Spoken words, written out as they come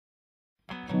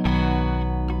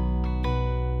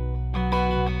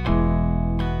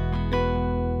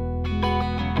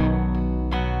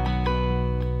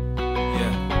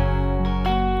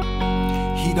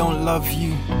he don't love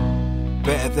you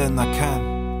better than I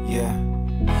can, yeah.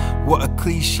 What a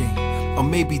cliche, or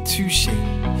maybe touche,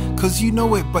 'cause you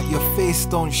know it but your face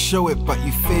don't show it, but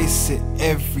you face it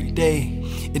every day.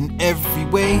 In every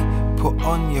way, put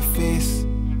on your face,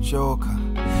 joker.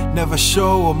 Never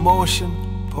show emotion,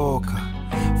 poker.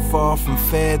 Far from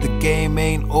fair, the game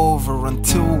ain't over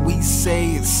until we say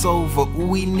it's over. All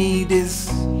we need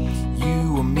is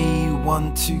you and me,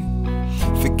 1, 2.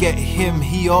 Forget him,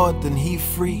 he odd and he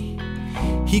free.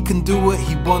 He can do what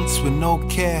he wants with no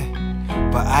care.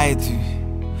 But I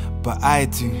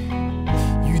do.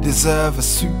 You deserve a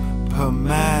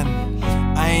Superman.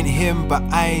 I ain't him, but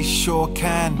I sure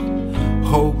can.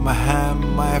 Hold my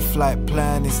hand, my flight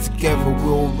plan is together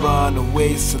we'll run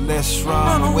away. So let's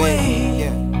run away,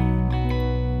 yeah.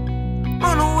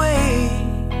 Run away.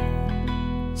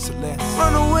 So let's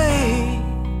run away.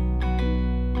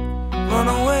 Run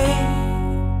away.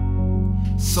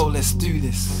 So let's do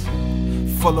this.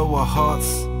 Follow our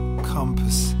heart's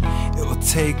compass. It will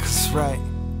take us right,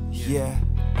 yeah.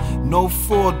 No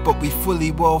fraud, but we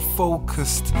fully well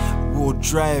focused. We'll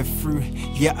drive through,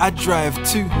 yeah, I drive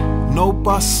too. No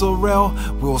bus or rail,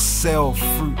 we'll sail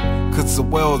through. 'Cause the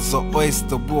world's an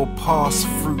oyster, we'll pass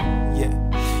through, yeah.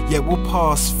 Yeah, we'll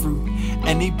pass through.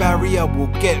 Any barrier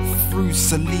we'll get through.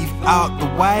 So leave out the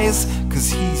wires, 'cause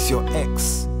he's your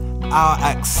ex. Our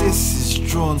axis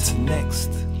is drawn to next.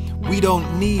 We don't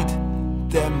need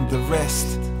them, the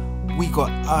rest. We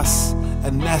got us,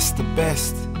 and that's the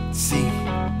best. See,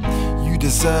 you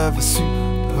deserve a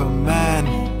Superman.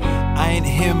 I ain't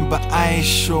him, but I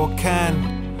sure can.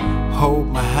 Hold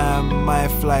my hand, my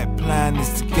flight plan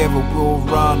is together we'll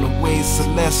run away. So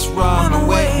let's run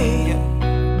away.